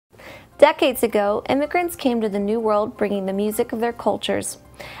Decades ago, immigrants came to the New World bringing the music of their cultures.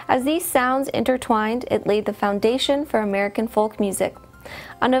 As these sounds intertwined, it laid the foundation for American folk music.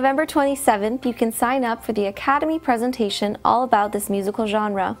 On November 27th, you can sign up for the Academy presentation all about this musical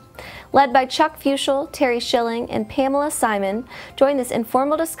genre. Led by Chuck Fuschel, Terry Schilling, and Pamela Simon, join this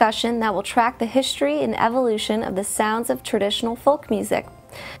informal discussion that will track the history and evolution of the sounds of traditional folk music.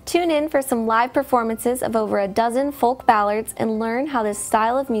 Tune in for some live performances of over a dozen folk ballads and learn how this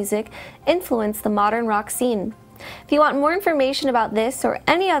style of music influenced the modern rock scene. If you want more information about this or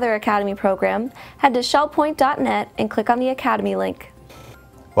any other Academy program, head to shellpoint.net and click on the Academy link.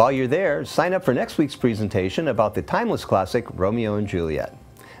 While you're there, sign up for next week's presentation about the timeless classic Romeo and Juliet.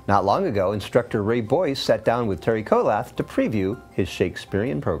 Not long ago, instructor Ray Boyce sat down with Terry Kolath to preview his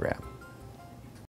Shakespearean program.